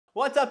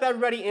What's up,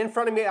 everybody? In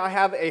front of me, I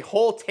have a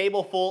whole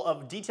table full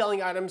of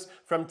detailing items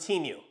from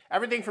Temu.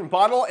 Everything from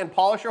bottle and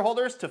polisher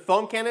holders to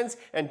foam cannons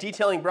and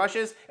detailing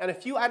brushes, and a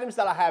few items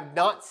that I have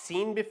not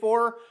seen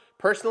before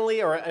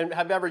personally or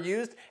have ever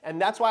used,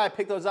 and that's why I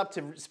picked those up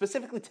to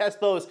specifically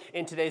test those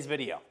in today's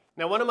video.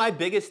 Now, one of my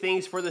biggest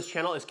things for this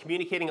channel is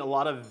communicating a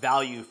lot of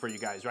value for you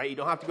guys, right? You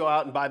don't have to go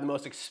out and buy the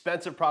most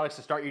expensive products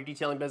to start your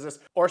detailing business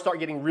or start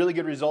getting really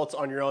good results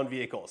on your own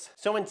vehicles.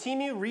 So when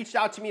Temu reached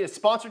out to me to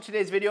sponsor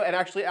today's video and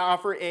actually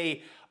offer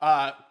a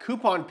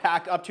coupon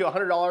pack up to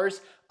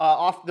 $100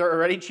 off their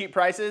already cheap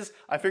prices,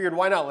 I figured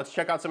why not? Let's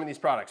check out some of these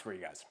products for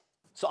you guys.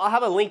 So I'll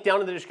have a link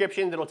down in the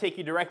description that'll take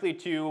you directly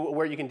to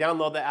where you can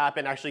download the app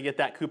and actually get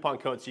that coupon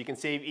code so you can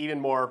save even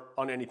more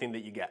on anything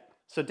that you get.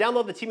 So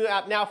download the Temu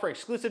app now for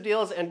exclusive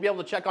deals and be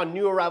able to check on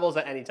new arrivals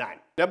at any time.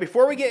 Now,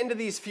 before we get into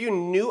these few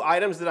new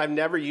items that I've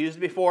never used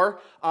before,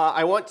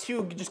 I want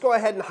to just go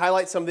ahead and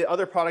highlight some of the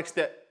other products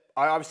that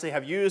I obviously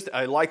have used,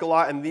 I like a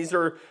lot, and these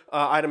are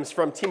items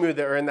from Temu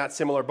that are in that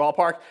similar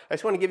ballpark. I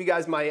just want to give you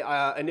guys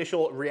my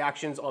initial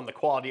reactions on the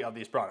quality of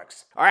these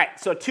products. All right,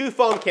 so two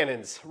foam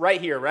cannons right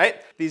here,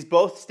 right? These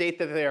both state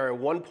that they are a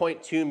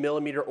 1.2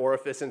 millimeter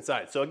orifice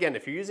inside. So again,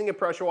 if you're using a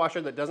pressure washer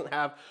that doesn't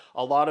have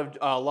a lot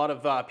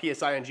of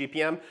PSI and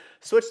GPM,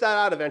 switch that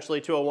out eventually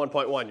to a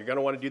 1.1. You're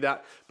gonna wanna do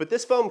that. But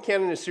this foam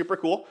cannon is super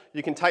cool.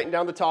 You can tighten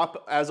down the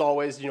top as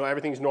always, you know,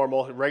 everything's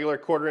normal, regular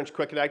 1/4 inch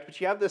quick connect, but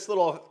you have this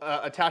little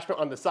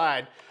attachment on the side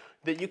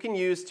that you can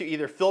use to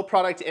either fill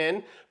product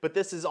in, but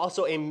this is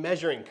also a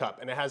measuring cup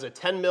and it has a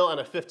 10 mil and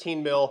a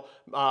 15 mil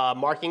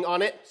marking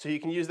on it. So you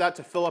can use that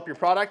to fill up your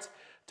product.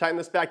 Tighten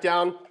this back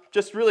down.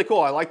 Just really cool.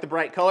 I like the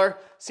bright color.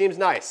 Seems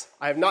nice.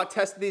 I have not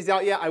tested these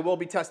out yet. I will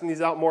be testing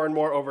these out more and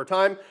more over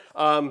time.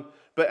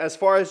 But as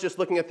far as just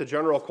looking at the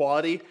general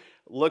quality,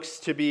 looks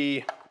to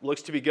be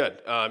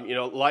good. You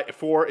know, like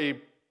for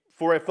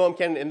a foam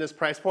cannon in this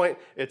price point,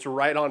 it's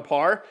right on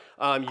par.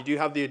 You do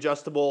have the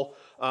adjustable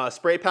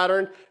spray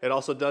pattern. It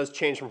also does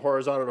change from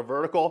horizontal to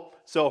vertical.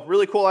 So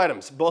really cool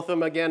items. Both of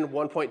them, again,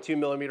 1.2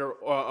 millimeter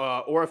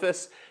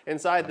orifice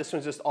inside. This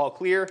one's just all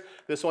clear.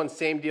 This one,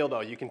 same deal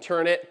though. You can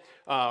turn it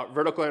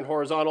vertical and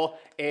horizontal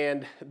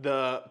and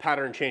the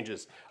pattern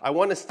changes. I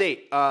want to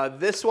state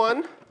this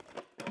one,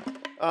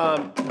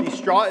 the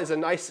straw is a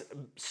nice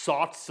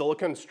soft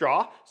silicone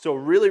straw, so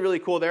really, really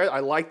cool there. I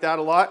like that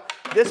a lot.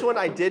 This one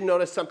I did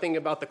notice something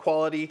about the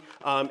quality,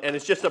 and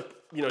it's just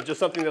just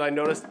something that I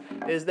noticed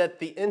is that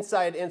the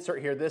inside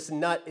insert here, this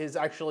nut is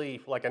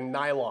actually like a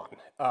nylon.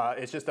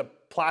 It's just a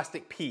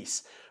plastic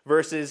piece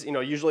versus, you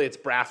know, usually it's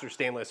brass or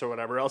stainless or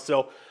whatever else.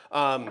 So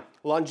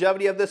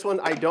longevity of this one,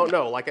 I don't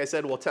know. Like I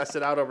said, we'll test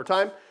it out over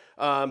time,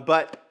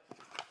 but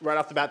right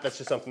off the bat, that's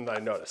just something that I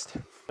noticed.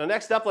 Now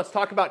next up, let's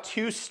talk about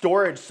two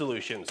storage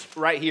solutions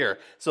right here.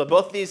 So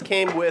both of these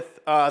came with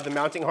the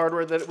mounting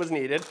hardware that was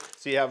needed.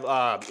 So you have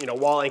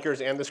wall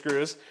anchors and the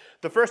screws.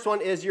 The first one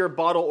is your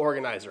bottle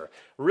organizer.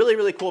 Really,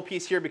 really cool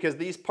piece here because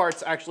these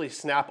parts actually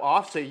snap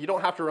off, so you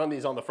don't have to run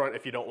these on the front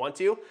if you don't want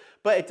to,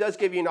 but it does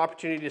give you an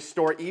opportunity to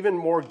store even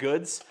more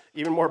goods,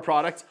 even more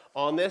product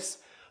on this.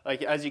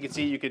 Like as you can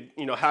see, you could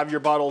have your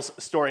bottles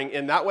storing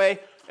in that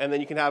way, and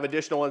then you can have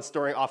additional ones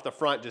storing off the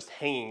front just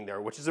hanging there,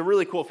 which is a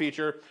really cool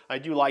feature. I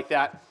do like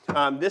that.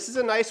 This is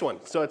a nice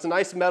one. So it's a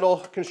nice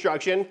metal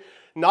construction.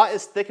 Not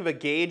as thick of a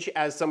gauge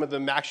as some of the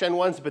MaxShine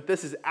ones, but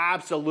this is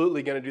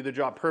absolutely gonna do the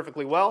job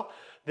perfectly well.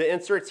 The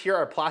inserts here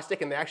are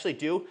plastic and they actually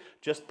do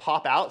just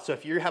pop out. So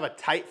if you have a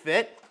tight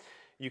fit,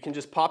 you can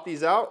just pop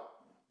these out.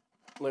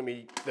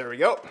 There we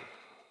go.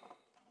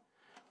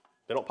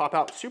 They don't pop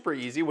out super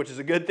easy, which is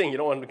a good thing. You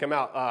don't want them to come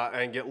out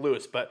and get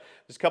loose, but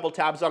there's a couple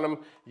tabs on them.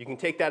 You can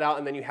take that out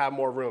and then you have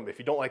more room. If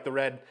you don't like the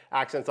red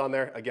accents on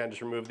there, again,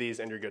 just remove these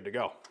and you're good to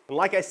go. And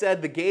like I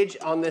said, the gauge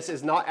on this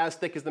is not as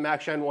thick as the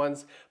MaxShine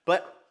ones,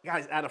 but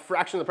guys, at a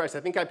fraction of the price, I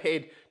think I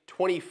paid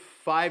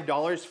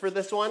 $25 for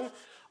this one.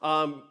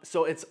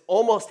 So it's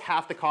almost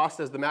half the cost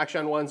as the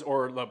MaxShine ones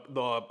or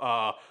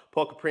the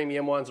Polka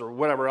Premium ones or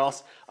whatever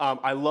else.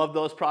 I love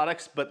those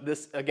products, but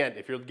this, again,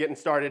 if you're getting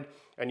started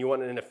and you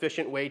want an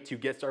efficient way to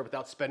get started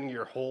without spending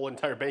your whole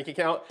entire bank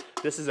account,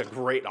 this is a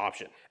great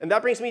option. And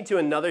that brings me to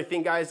another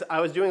thing, guys. I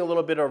was doing a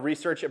little bit of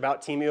research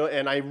about Temu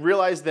and I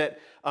realized that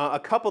a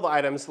couple of the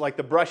items, like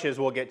the brushes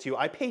we'll get to,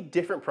 I paid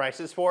different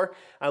prices for.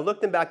 I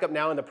looked them back up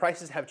now and the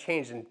prices have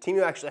changed, and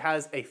Temu actually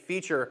has a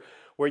feature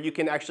where you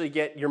can actually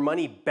get your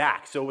money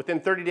back. So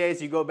within 30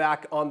 days, you go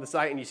back on the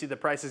site and you see the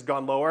price has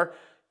gone lower,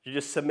 you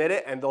just submit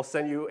it and they'll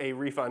send you a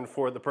refund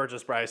for the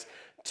purchase price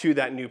to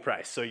that new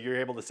price. So you're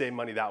able to save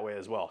money that way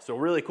as well. So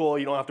really cool.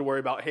 You don't have to worry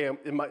about, hey,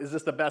 is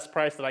this the best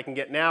price that I can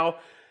get now?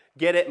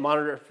 Get it,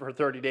 monitor it for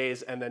 30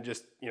 days, and then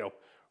just,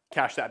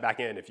 cash that back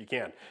in if you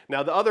can.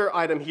 Now the other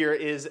item here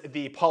is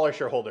the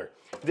polisher holder.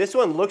 This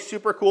one looks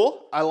super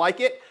cool. I like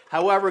it.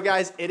 However,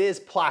 guys, it is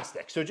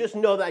plastic. So just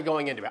know that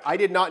going into it. I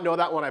did not know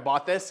that when I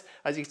bought this.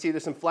 As you can see,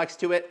 there's some flex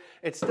to it.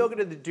 It's still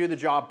gonna do the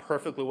job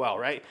perfectly well,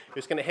 right? You're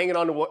just gonna hang it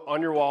on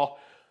your wall,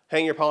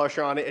 hang your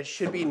polisher on it. It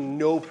should be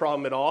no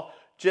problem at all.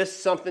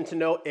 Just something to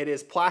note, it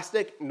is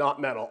plastic, not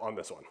metal on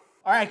this one.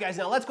 All right, guys,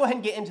 now let's go ahead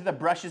and get into the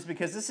brushes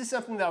because this is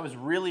something that I was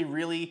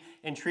really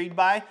intrigued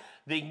by.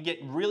 They can get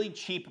really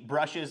cheap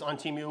brushes on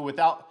Temu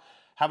without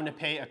having to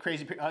pay a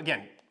crazy,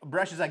 again,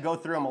 brushes, I go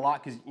through them a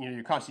lot because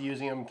you're constantly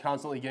using them,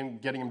 constantly getting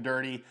them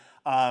dirty.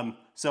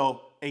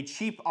 So a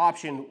cheap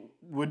option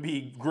would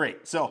be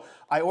great. So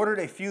I ordered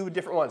a few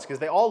different ones because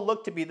they all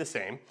look to be the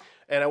same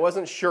and I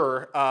wasn't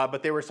sure,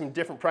 but they were some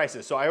different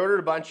prices. So I ordered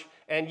a bunch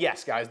and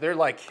yes, guys, they're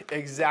like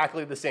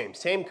exactly the same.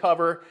 Same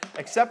cover,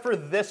 except for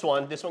this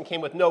one. This one came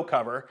with no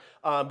cover,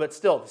 but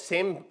still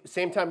same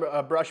type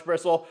of brush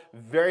bristle,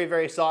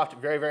 very soft,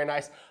 very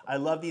nice. I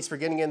love these for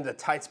getting in the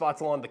tight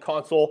spots along the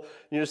console,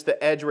 just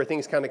the edge where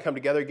things kind of come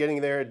together, getting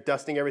there,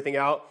 dusting everything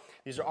out.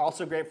 These are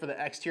also great for the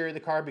exterior of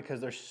the car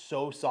because they're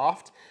so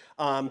soft.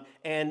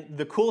 And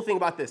the cool thing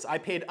about this, I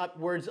paid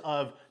upwards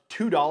of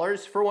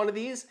 $2 for one of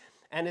these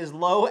and as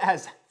low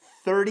as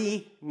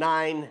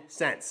 39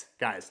 cents,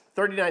 guys.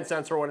 39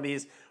 cents for one of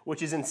these,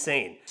 which is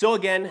insane. So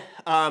again,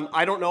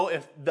 I don't know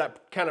if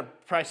that kind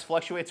of price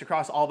fluctuates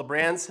across all the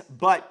brands,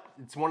 but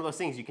it's one of those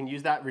things. You can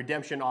use that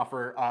redemption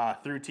offer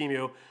through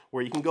Temu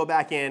where you can go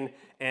back in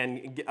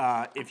and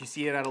if you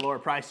see it at a lower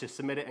price, just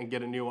submit it and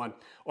get a new one.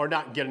 Or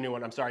not get a new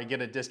one, I'm sorry,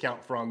 get a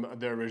discount from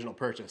the original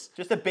purchase.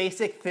 Just a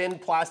basic thin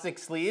plastic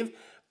sleeve,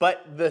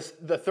 but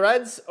the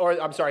threads,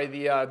 or I'm sorry,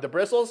 the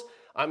bristles,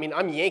 I mean,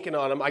 I'm yanking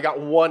on them. I got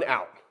one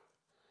out.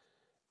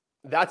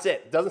 That's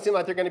it. Doesn't seem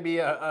like they're going to be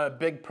a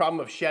big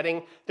problem of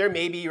shedding. There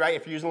may be, right,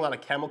 if you're using a lot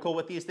of chemical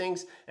with these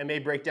things, it may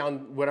break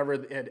down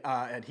whatever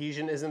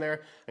adhesion is in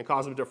there and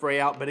cause them to fray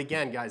out. But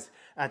again, guys,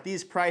 at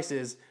these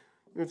prices,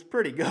 it's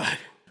pretty good.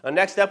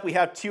 Next up, we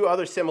have two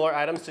other similar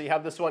items. So you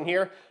have this one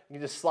here. You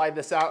can just slide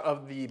this out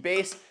of the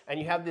base,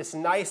 and you have this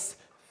nice,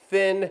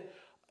 thin,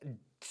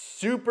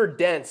 super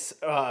dense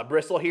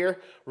bristle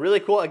here. Really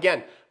cool.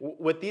 Again,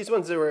 with these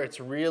ones where it's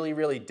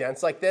really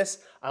dense like this,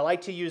 I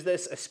like to use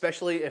this,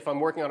 especially if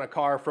I'm working on a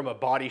car from a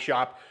body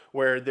shop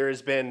where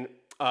there's been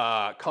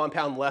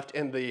compound left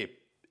in the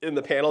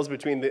panels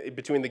between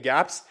the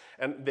gaps,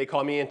 and they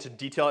call me in to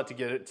detail it to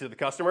get it to the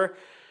customer.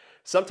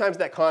 Sometimes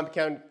that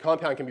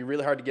compound can be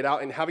really hard to get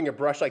out, and having a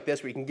brush like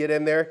this where you can get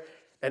in there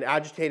and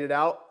agitate it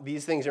out,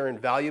 these things are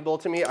invaluable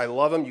to me. I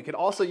love them. You could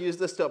also use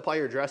this to apply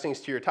your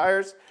dressings to your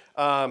tires.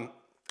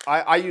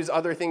 I use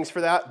other things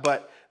for that,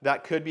 but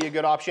that could be a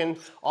good option.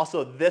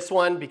 Also this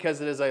one,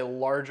 because it is a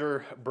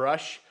larger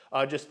brush,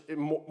 just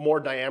more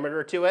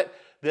diameter to it,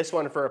 this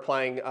one for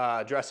applying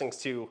dressings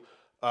to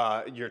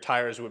your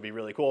tires would be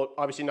really cool.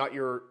 Obviously not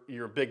your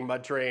big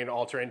mud terrain,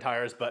 all-terrain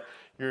tires, but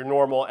your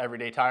normal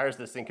everyday tires,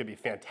 this thing could be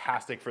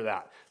fantastic for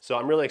that. So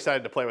I'm really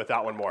excited to play with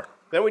that one more.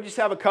 Then we just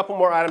have a couple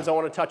more items I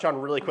want to touch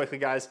on really quickly,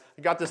 guys.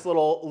 I got this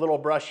little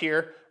brush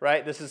here,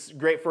 right? This is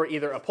great for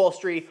either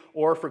upholstery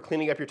or for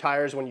cleaning up your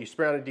tires when you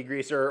spray on a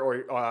degreaser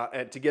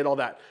or to get all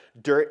that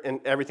dirt and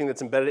everything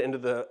that's embedded into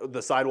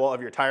the sidewall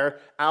of your tire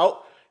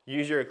out.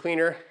 Use your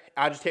cleaner,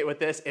 agitate with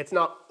this. It's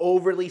not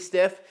overly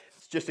stiff.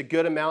 Just a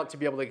good amount to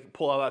be able to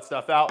pull all that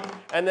stuff out.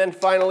 And then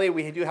finally,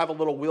 we do have a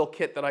little wheel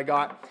kit that I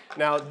got.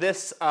 Now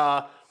this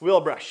wheel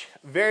brush,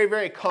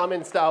 very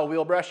common style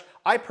wheel brush.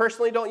 I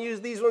personally don't use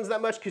these ones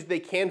that much because they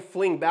can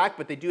fling back,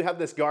 but they do have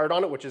this guard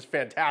on it, which is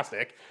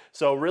fantastic.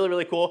 So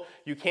really cool.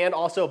 You can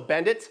also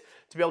bend it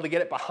to be able to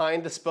get it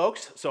behind the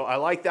spokes. So I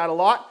like that a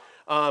lot.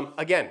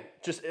 Again,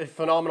 just a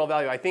phenomenal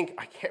value. I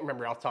can't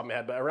remember off the top of my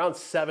head, but around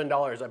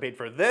 $7 I paid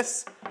for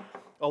this,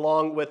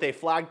 along with a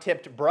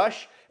flag-tipped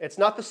brush. It's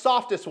not the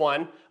softest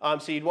one,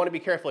 so you'd want to be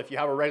careful. If you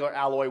have a regular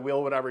alloy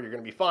wheel, whatever, you're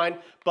going to be fine.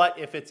 But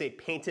if it's a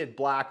painted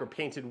black or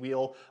painted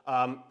wheel,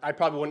 I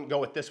probably wouldn't go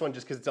with this one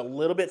just because it's a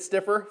little bit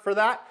stiffer for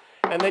that.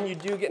 And then you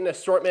do get an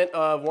assortment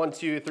of 1,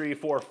 2, 3,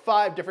 4,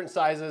 5 different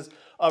sizes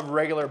of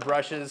regular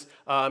brushes.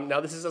 Now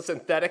this is a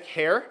synthetic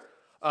hair.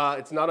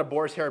 It's not a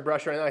boar's hair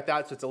brush or anything like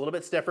that, so it's a little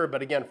bit stiffer.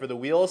 But again, for the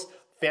wheels,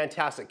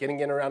 fantastic. Getting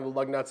in around the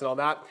lug nuts and all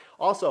that.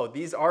 Also,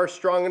 these are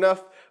strong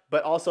enough,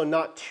 but also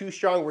not too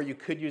strong where you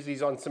could use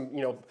these on some,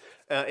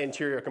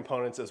 interior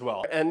components as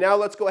well. And now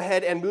let's go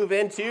ahead and move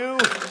into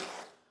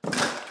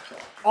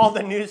all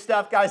the new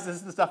stuff, guys. This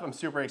is the stuff I'm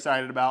super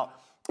excited about.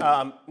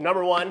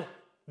 Number one,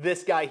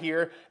 this guy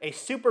here, a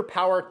super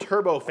power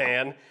turbo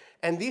fan.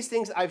 And these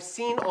things I've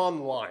seen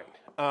online.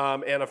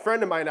 And a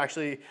friend of mine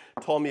actually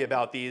told me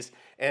about these,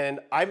 and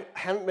I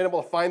haven't been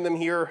able to find them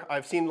here.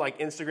 I've seen like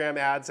Instagram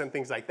ads and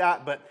things like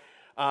that, but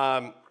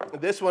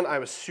this one I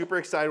was super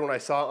excited when I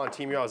saw it on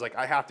Temu. I was like,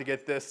 I have to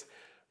get this.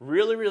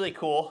 Really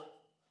cool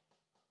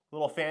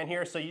little fan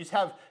here. So you just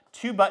have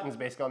two buttons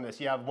basically on this.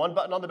 You have one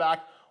button on the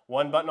back,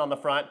 one button on the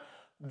front.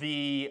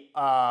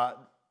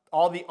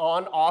 All the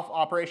on-off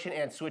operation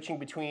and switching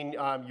between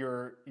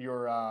your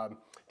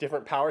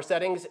different power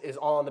settings is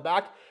all on the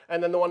back.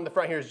 And then the one in the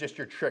front here is just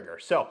your trigger.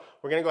 So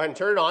we're gonna go ahead and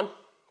turn it on.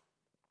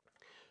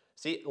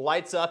 See, it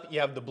lights up. You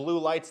have the blue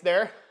lights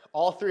there.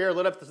 All three are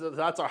lit up, so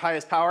that's our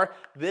highest power.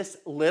 This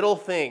little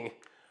thing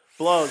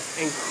blows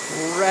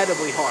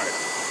incredibly hard.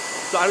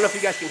 So I don't know if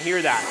you guys can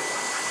hear that.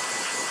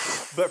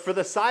 But for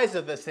the size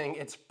of this thing,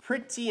 it's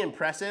pretty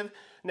impressive.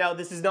 Now,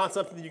 this is not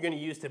something that you're gonna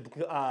use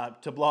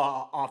to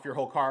blow off your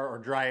whole car or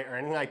dry it or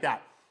anything like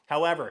that.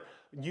 However,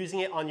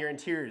 using it on your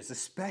interiors,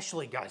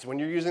 especially guys, when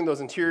you're using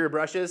those interior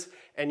brushes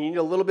and you need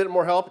a little bit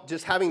more help,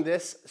 just having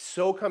this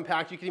so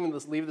compact, you can even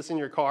just leave this in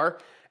your car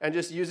and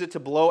just use it to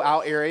blow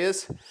out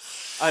areas.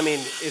 I mean,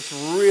 it's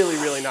really,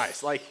 really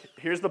nice. Like,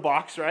 here's the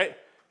box, right?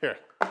 Here,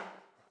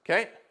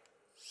 okay?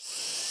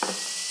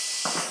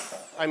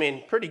 I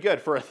mean, pretty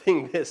good for a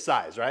thing this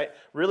size, right?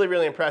 Really,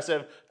 really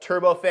impressive.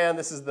 Turbo fan,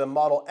 this is the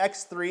Model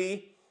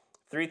X3,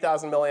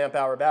 3,000 milliamp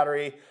hour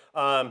battery.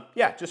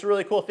 Yeah, just a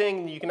really cool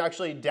thing. You can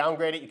actually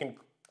downgrade it. You can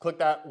click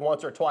that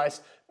once or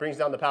twice, brings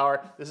down the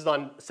power. This is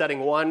on setting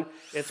 1.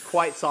 It's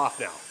quite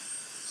soft now.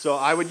 So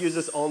I would use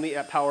this only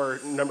at power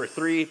number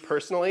 3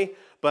 personally,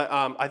 but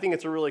I think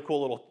it's a really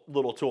cool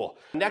little tool.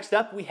 Next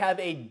up, we have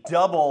a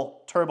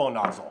double turbo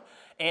nozzle.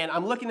 And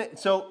I'm looking at,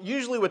 so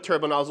usually with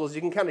turbo nozzles,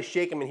 you can kind of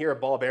shake them and hear a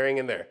ball bearing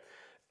in there.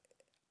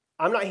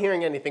 I'm not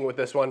hearing anything with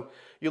this one.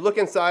 You look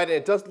inside and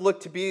it does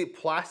look to be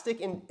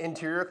plastic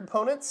interior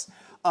components,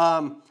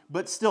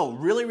 but still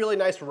really, really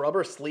nice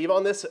rubber sleeve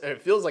on this. It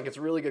feels like it's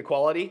really good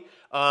quality.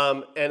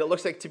 And it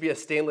looks like to be a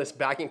stainless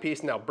backing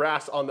piece. Now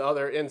brass on the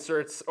other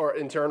inserts or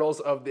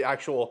internals of the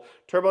actual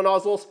turbo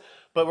nozzles.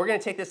 But we're gonna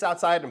take this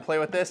outside and play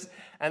with this.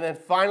 And then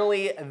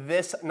finally,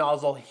 this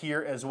nozzle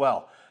here as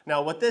well.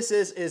 Now what this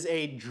is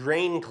a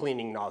drain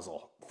cleaning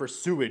nozzle for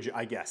sewage,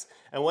 I guess.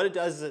 And what it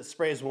does is it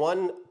sprays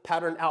one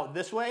pattern out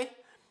this way,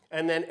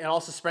 and then it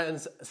also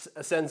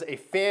sends a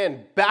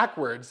fan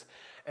backwards.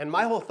 And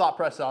my whole thought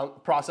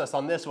process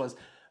on this was,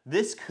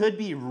 this could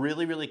be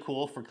really, really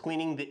cool for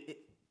cleaning the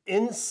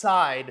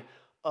inside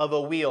of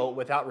a wheel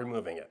without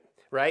removing it,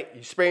 right?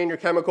 You spray in your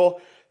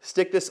chemical,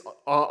 stick this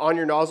on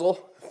your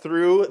nozzle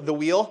through the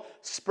wheel,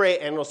 spray,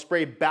 and it'll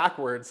spray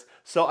backwards.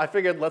 So I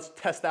figured let's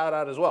test that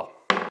out as well.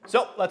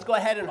 So let's go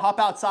ahead and hop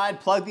outside,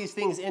 plug these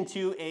things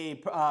into a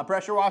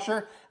pressure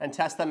washer and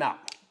test them out.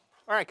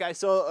 All right guys,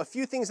 so a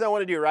few things that I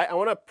want to do, right? I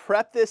want to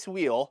prep this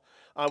wheel.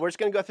 We're just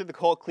going to go through the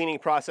whole cleaning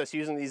process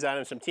using these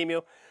items from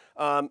Temu.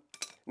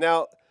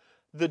 Now,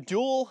 the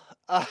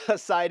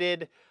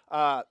dual-sided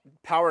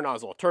power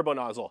nozzle, turbo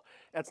nozzle,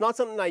 that's not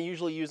something I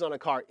usually use on a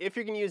car. If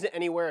you're going to use it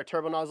anywhere, a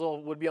turbo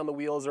nozzle would be on the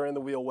wheels or in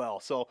the wheel well.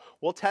 So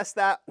we'll test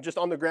that just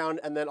on the ground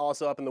and then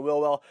also up in the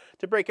wheel well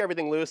to break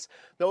everything loose.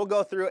 Then we'll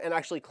go through and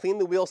actually clean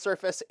the wheel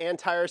surface and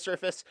tire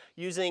surface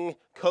using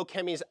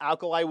Kokemi's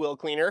alkali wheel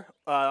cleaner.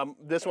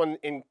 This one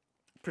in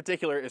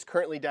particular is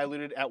currently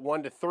diluted at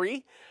 1 to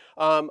 3.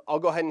 I'll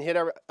go ahead and hit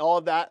all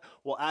of that.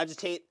 We'll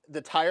agitate the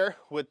tire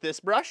with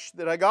this brush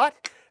that I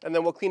got, and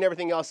then we'll clean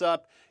everything else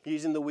up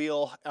using the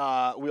wheel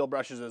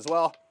brushes as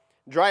well.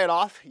 Dry it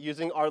off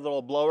using our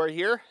little blower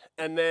here,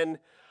 and then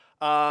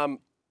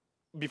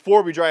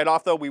before we dry it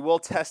off though, we will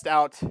test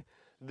out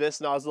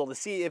this nozzle to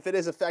see if it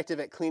is effective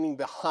at cleaning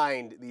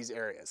behind these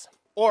areas,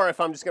 or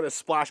if I'm just gonna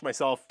splash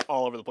myself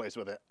all over the place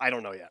with it. I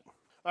don't know yet.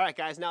 All right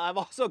guys, now I've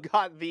also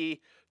got the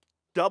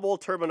double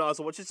turbo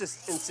nozzle, which is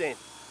just insane.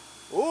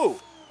 Ooh,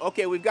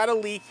 okay, we've got a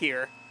leak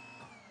here.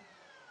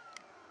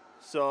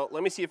 So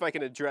let me see if I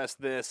can address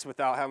this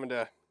without having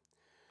to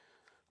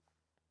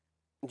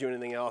do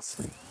anything else.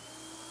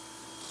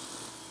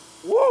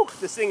 Woo,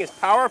 this thing is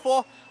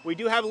powerful. We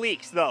do have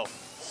leaks though,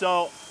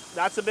 so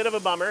that's a bit of a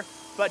bummer,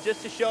 but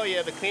just to show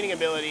you the cleaning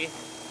ability.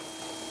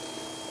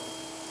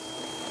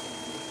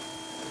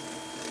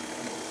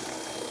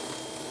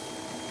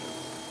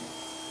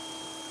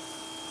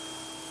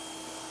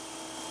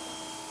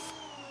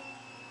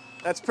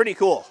 That's pretty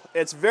cool.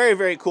 It's very,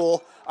 very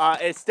cool.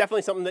 It's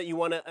definitely something that you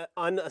want to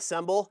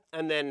unassemble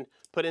and then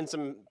put in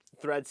some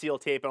thread seal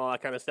tape and all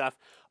that kind of stuff.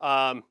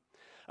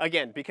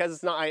 Again, because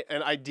it's not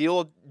an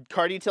ideal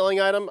car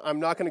detailing item, I'm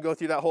not going to go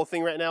through that whole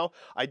thing right now.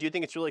 I do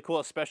think it's really cool,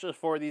 especially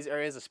for these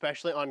areas,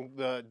 especially on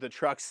the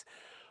trucks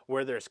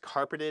where there's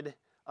carpeted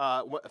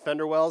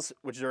fender wells,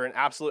 which are an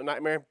absolute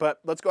nightmare. But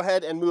let's go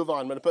ahead and move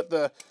on. I'm going to put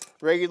the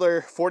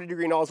regular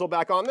 40-degree nozzle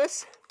back on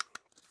this.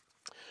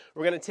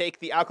 We're going to take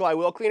the alkali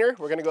wheel cleaner.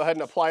 We're going to go ahead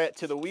and apply it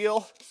to the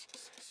wheel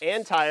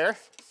and tire.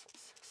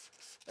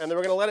 And then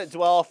we're going to let it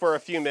dwell for a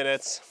few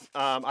minutes.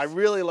 I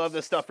really love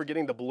this stuff for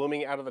getting the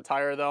blooming out of the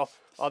tire though.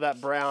 All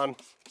that brown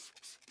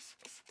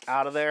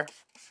out of there.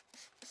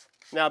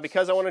 Now,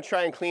 because I want to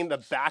try and clean the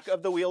back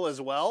of the wheel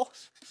as well,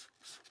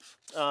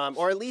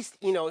 or at least,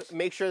 you know,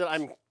 make sure that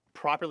I'm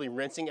properly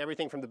rinsing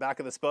everything from the back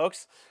of the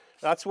spokes,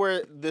 that's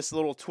where this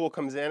little tool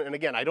comes in. And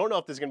again, I don't know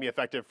if this is going to be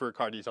effective for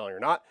car detailing or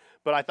not,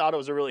 but I thought it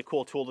was a really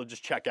cool tool to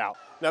just check out.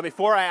 Now,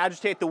 before I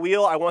agitate the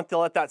wheel, I want to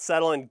let that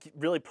settle and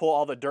really pull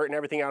all the dirt and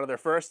everything out of there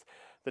first.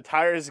 The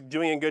tire is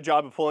doing a good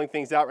job of pulling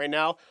things out right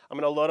now. I'm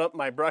going to load up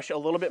my brush a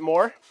little bit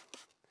more.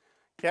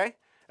 Okay,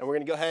 and we're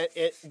going to go ahead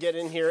and get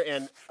in here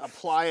and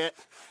apply it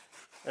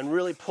and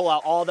really pull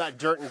out all that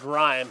dirt and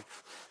grime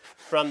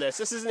from this.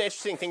 This is an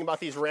interesting thing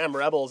about these Ram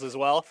Rebels as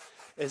well,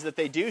 is that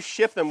they do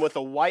ship them with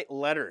the white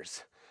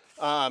letters,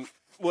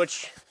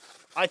 which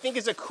I think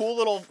is a cool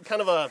little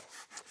kind of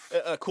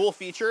a cool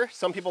feature.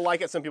 Some people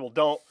like it, some people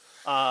don't.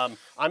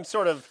 I'm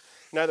sort of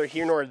neither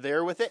here nor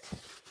there with it,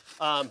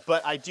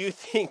 but I do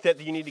think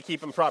that you need to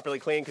keep them properly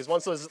clean, because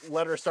once those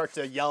letters start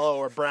to yellow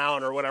or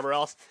brown or whatever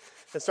else,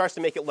 it starts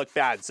to make it look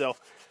bad. So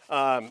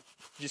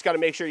Just got to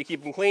make sure you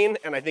keep them clean,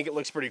 and I think it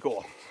looks pretty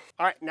cool.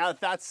 All right, now that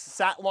that's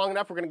sat long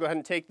enough, we're gonna go ahead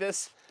and take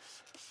this,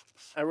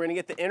 and we're gonna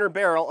get the inner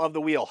barrel of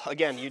the wheel.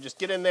 Again, you just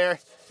get in there,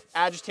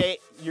 agitate.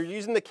 You're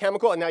using the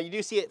chemical, and now you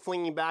do see it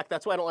flinging back.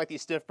 That's why I don't like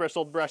these stiff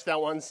bristled brushed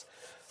out ones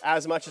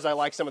as much as I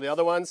like some of the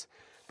other ones.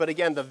 But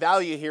again, the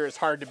value here is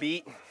hard to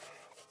beat.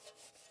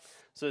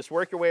 So just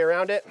work your way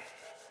around it.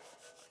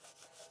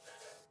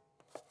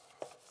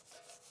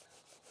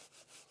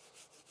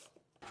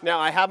 Now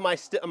I have my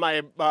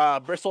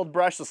bristled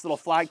brush, this little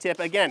flag tip.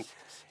 Again,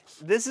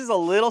 this is a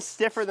little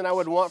stiffer than I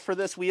would want for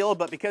this wheel,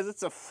 but because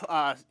it's a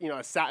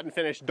a satin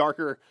finish,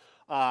 darker,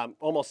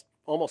 almost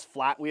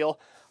flat wheel,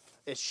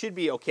 it should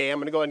be okay. I'm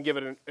gonna go ahead and give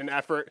it an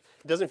effort.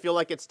 It doesn't feel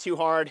like it's too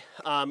hard.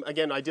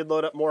 Again, I did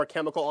load up more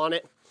chemical on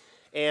it,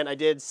 and I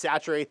did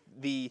saturate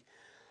the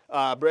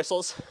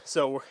bristles,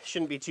 so it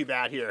shouldn't be too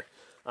bad here.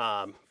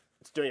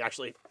 It's doing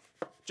actually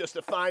just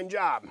a fine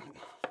job.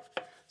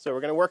 So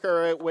we're gonna work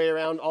our way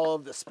around all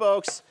of the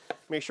spokes,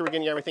 make sure we're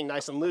getting everything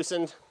nice and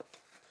loosened.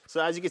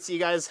 So as you can see,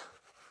 guys,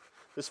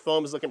 this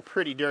foam is looking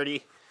pretty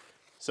dirty,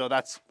 so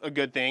that's a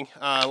good thing.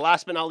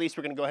 Last but not least,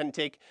 we're gonna go ahead and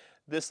take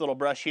this little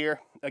brush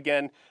here.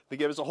 Again, they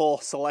give us a whole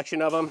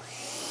selection of them.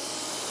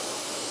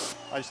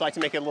 I just like to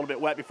make it a little bit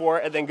wet before,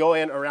 and then go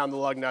in around the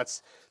lug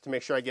nuts to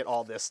make sure I get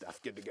all this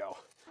stuff good to go.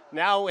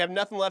 Now we have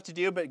nothing left to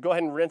do but go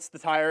ahead and rinse the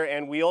tire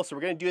and wheel. So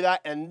we're gonna do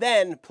that and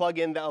then plug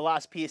in the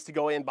last piece to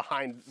go in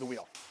behind the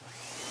wheel.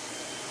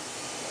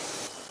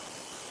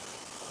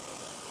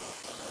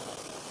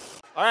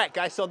 All right,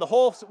 guys, so the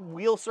whole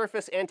wheel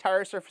surface and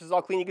tire surface is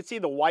all clean. You can see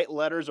the white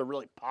letters are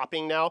really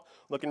popping now,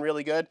 looking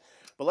really good.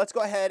 But let's go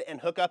ahead and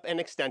hook up an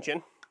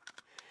extension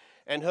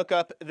and hook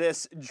up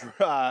this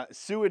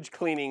sewage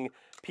cleaning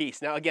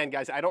piece. Now, again,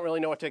 guys, I don't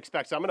really know what to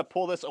expect, so I'm gonna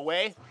pull this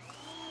away.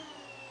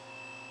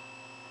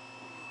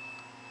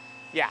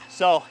 Yeah,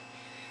 so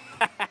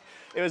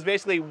it was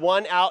basically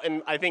 1 out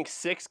and I think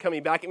 6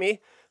 coming back at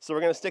me. So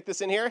we're gonna stick this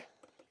in here.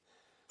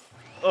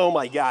 Oh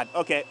my God,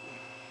 okay.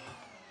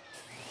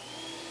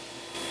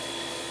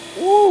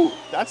 Ooh,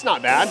 that's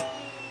not bad.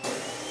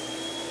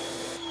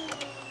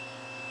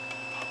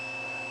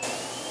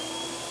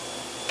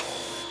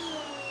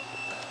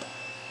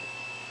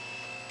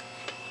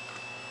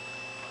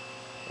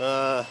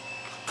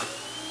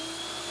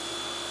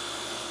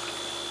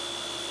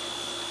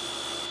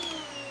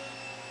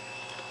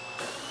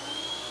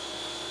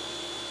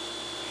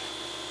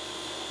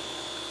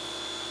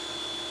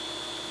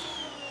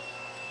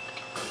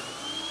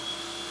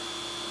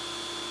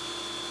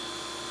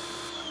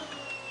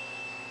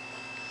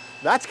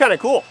 That's kind of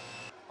cool.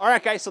 All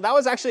right, guys, so that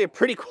was actually a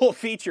pretty cool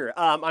feature.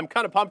 I'm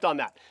kind of pumped on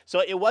that.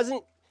 So it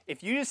wasn't,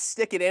 if you just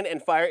stick it in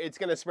and fire, it's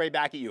gonna spray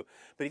back at you.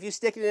 But if you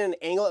stick it in and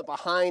angle it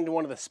behind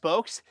one of the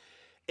spokes,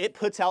 it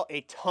puts out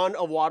a ton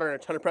of water and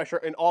a ton of pressure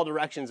in all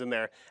directions in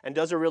there and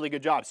does a really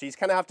good job. So you just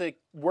kind of have to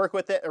work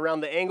with it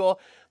around the angle.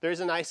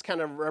 There's a nice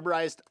kind of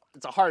rubberized,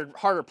 it's a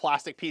harder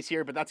plastic piece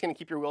here, but that's gonna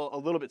keep your wheel a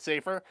little bit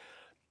safer.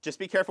 Just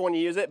be careful when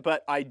you use it,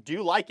 but I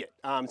do like it.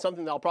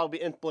 Something that I'll probably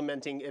be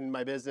implementing in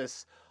my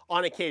business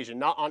on occasion,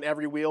 not on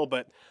every wheel,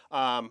 but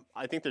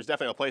I think there's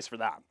definitely a place for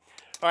that.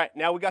 All right,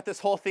 now we got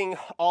this whole thing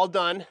all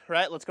done,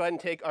 right? Let's go ahead and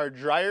take our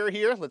dryer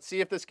here. Let's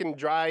see if this can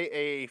dry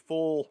a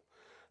full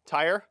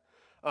tire.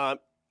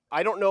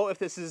 I don't know if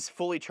this is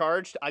fully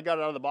charged. I got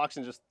it out of the box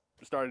and just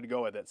started to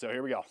go with it. So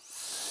here we go.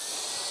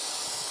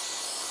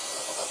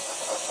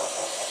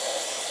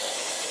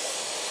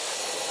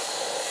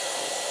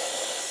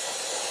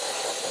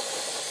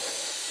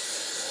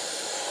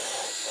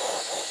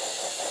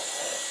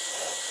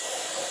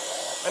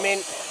 I mean,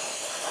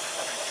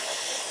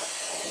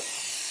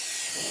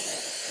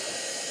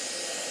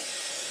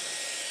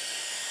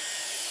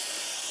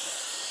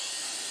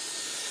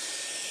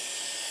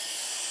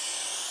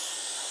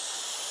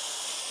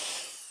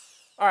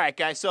 all right,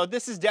 guys, so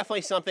this is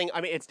definitely something,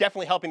 I mean, it's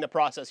definitely helping the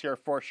process here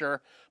for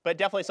sure, but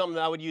definitely something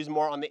that I would use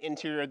more on the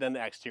interior than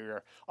the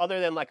exterior.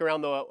 Other than like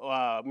around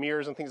the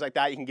mirrors and things like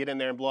that, you can get in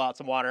there and blow out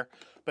some water.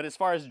 But as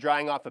far as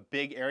drying off a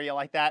big area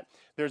like that,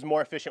 there's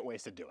more efficient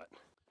ways to do it.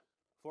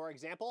 For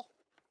example,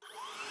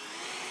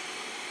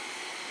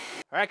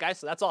 all right, guys,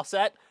 so that's all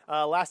set.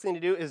 Last thing to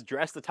do is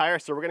dress the tire.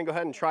 So we're gonna go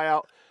ahead and try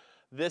out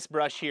this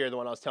brush here, the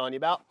one I was telling you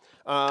about.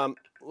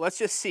 Let's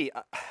just see.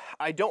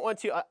 I don't want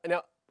to,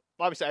 now,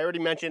 obviously I already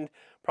mentioned,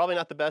 probably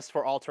not the best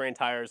for all-terrain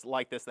tires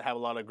like this that have a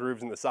lot of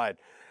grooves in the side.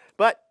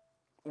 But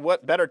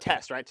what better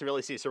test, right, to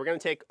really see. So we're gonna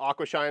take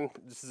AquaShine.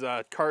 This is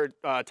a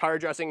tire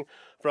dressing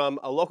from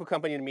a local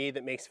company to me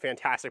that makes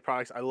fantastic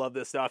products. I love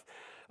this stuff.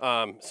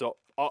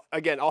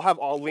 Again, I'll have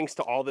all links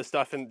to all this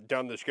stuff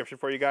down in the description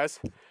for you guys.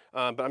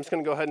 But I'm just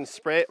gonna go ahead and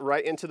spray it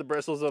right into the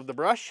bristles of the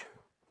brush,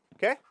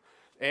 okay?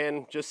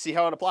 And just see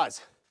how it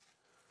applies.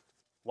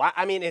 Wow,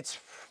 I mean, it's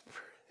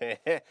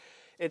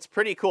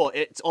pretty cool.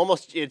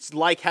 It's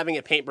like having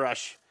a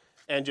paintbrush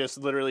and just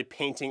literally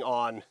painting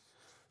on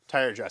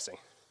tire dressing.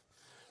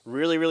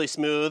 Really, really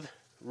smooth,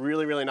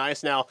 really, really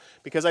nice. Now,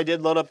 because I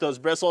did load up those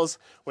bristles,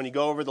 when you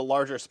go over the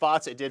larger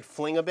spots, it did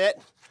fling a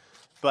bit.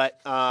 But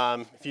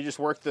if you just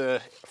work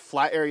the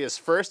flat areas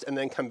first and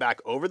then come back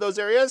over those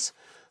areas,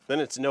 then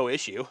it's no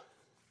issue.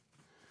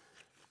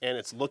 And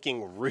it's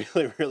looking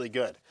really, really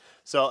good.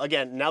 So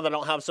again, now that I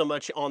don't have so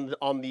much in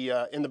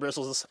the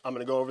bristles, I'm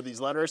gonna go over these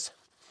letters,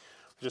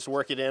 just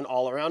work it in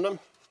all around them.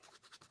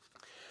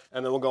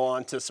 And then we'll go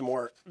on to some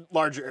more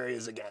larger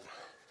areas again.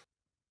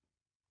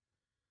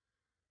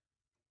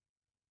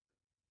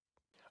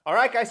 All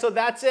right, guys, so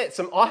that's it.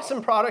 Some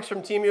awesome products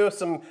from Temu,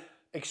 some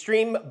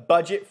extreme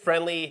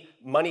budget-friendly,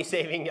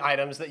 money-saving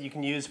items that you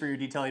can use for your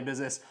detailing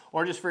business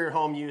or just for your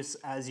home use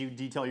as you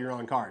detail your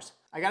own cars.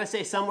 I gotta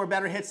say, some were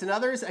better hits than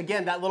others.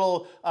 Again, that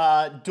little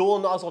dual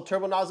nozzle,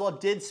 turbo nozzle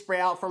did spray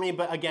out for me,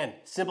 but again,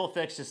 simple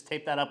fix, just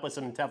tape that up with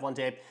some Teflon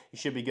tape. You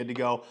should be good to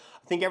go.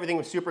 I think everything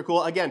was super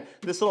cool. Again,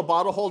 this little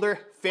bottle holder,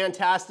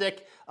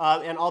 fantastic.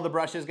 And all the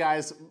brushes,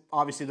 guys,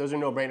 obviously those are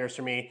no-brainers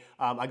for me.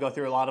 I go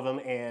through a lot of them,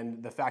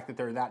 and the fact that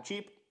they're that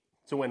cheap,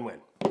 it's a win-win.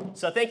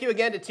 So thank you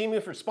again to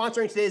Temu for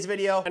sponsoring today's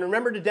video. And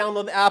remember to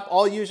download the app.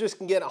 All users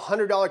can get a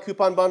 $100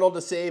 coupon bundle to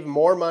save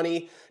more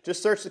money.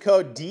 Just search the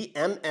code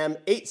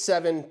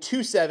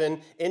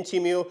DMM8727 in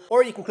Temu,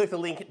 or you can click the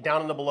link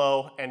down in the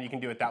below and you can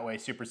do it that way,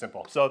 super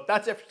simple. So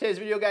that's it for today's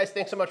video, guys.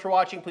 Thanks so much for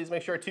watching. Please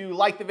make sure to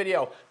like the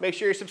video, make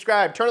sure you're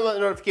subscribed, turn on the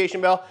notification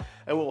bell,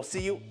 and we will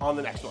see you on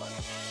the next one.